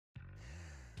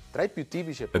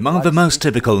Among the most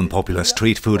typical and popular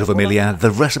street food of Emilia,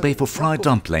 the recipe for fried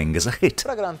dumpling is a hit.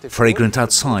 Fragrant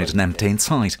outside and empty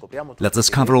inside. Let's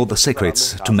discover all the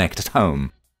secrets to make it at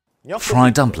home.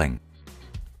 Fried dumpling.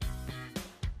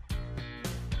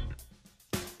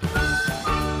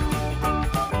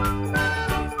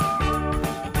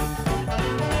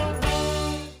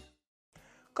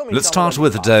 Let's start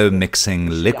with the dough, mixing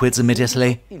liquids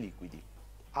immediately,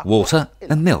 water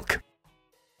and milk.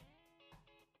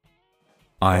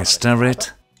 I stir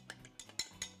it.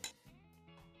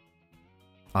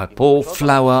 I pour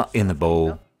flour in the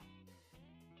bowl,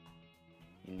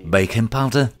 baking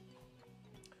powder,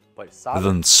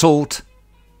 then salt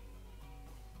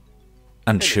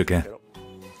and sugar.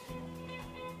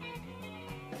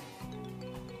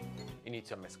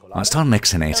 I start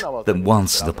mixing it, then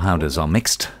once the powders are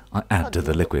mixed, I add to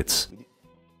the liquids.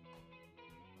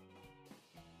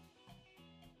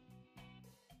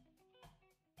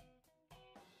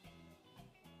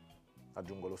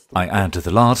 I add to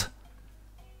the lard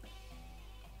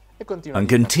and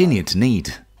continue to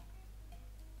knead.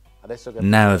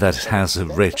 Now that it has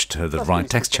reached the right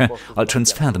texture, I'll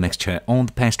transfer the mixture on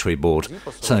the pastry board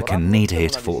so I can knead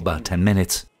it for about 10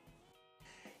 minutes.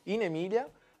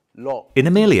 In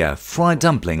Emilia, fried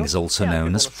dumpling is also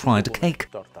known as fried cake,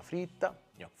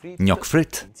 gnocco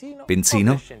fritto,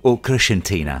 pinzino or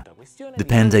crescentina,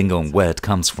 depending on where it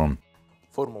comes from.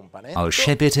 I'll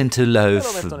shape it into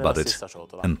loaf, buttered,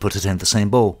 and put it in the same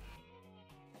bowl.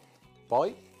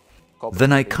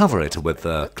 Then I cover it with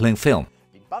a cling film.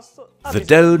 The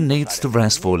dough needs to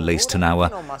rest for at least an hour,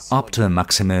 up to a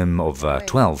maximum of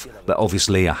 12, but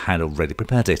obviously I had already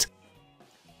prepared it.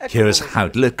 Here's how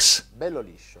it looks.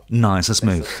 Nice and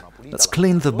smooth. Let's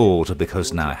clean the board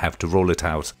because now I have to roll it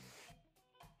out.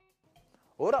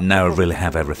 Now I really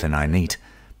have everything I need.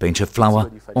 Pinch of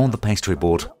flour on the pastry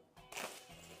board.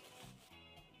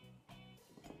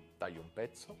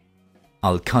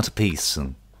 I'll cut a piece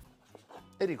and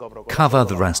cover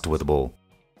the rest with a ball.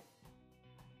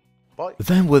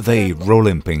 Then with a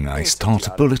rolling pin I start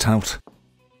to pull it out.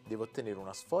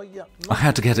 I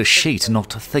had to get a sheet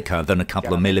not thicker than a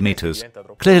couple of millimeters.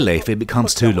 Clearly, if it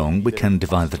becomes too long, we can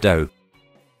divide the dough.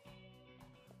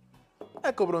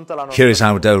 Here is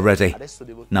our dough ready.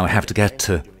 Now I have to get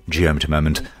to geometry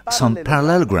moment, some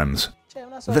parallelograms.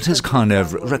 That is kind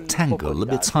of rectangle, a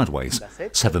bit sideways,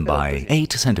 7 by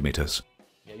 8 centimeters.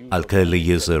 I'll clearly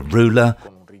use a ruler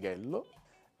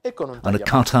and a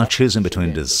cutter choosing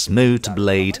between the smooth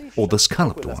blade or the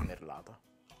scalloped one.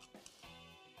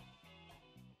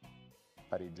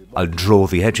 I'll draw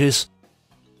the edges.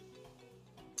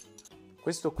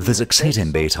 This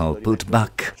exceeding bit I'll put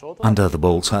back under the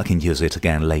bowl so I can use it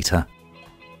again later.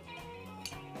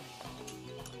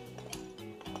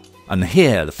 And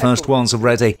here the first ones are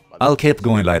ready. I'll keep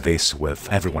going like this with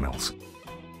everyone else.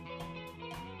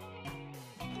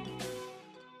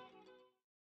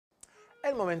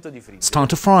 Start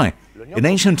to fry. In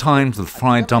ancient times, the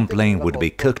fried dumpling would be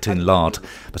cooked in lard,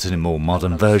 but in a more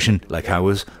modern version, like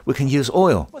ours, we can use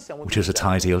oil, which is at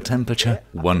ideal temperature,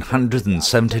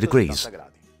 170 degrees.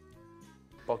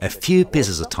 A few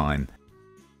pieces at a time.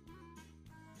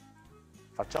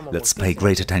 Let's pay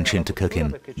great attention to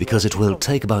cooking, because it will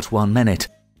take about 1 minute,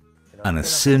 and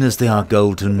as soon as they are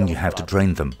golden, you have to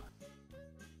drain them.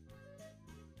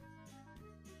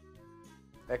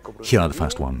 Here are the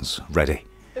first ones, ready,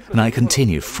 and I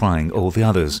continue frying all the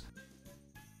others.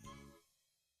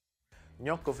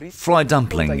 Fried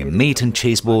dumpling, meat and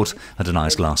cheese board, and a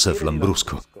nice glass of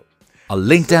lambrusco. I'll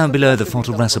link down below the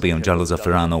photo recipe on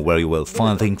GialloZafferano where you will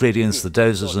find the ingredients, the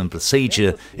doses and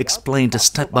procedure explained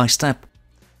step by step.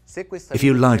 If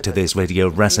you liked this video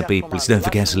recipe, please don't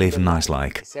forget to leave a nice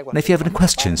like. And if you have any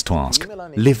questions to ask,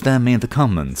 leave them in the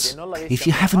comments. If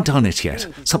you haven't done it yet,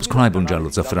 subscribe on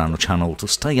GialloZafferano channel to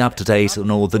stay up to date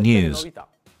on all the news.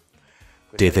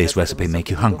 Did this recipe make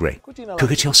you hungry?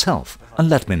 Cook it yourself and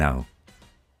let me know.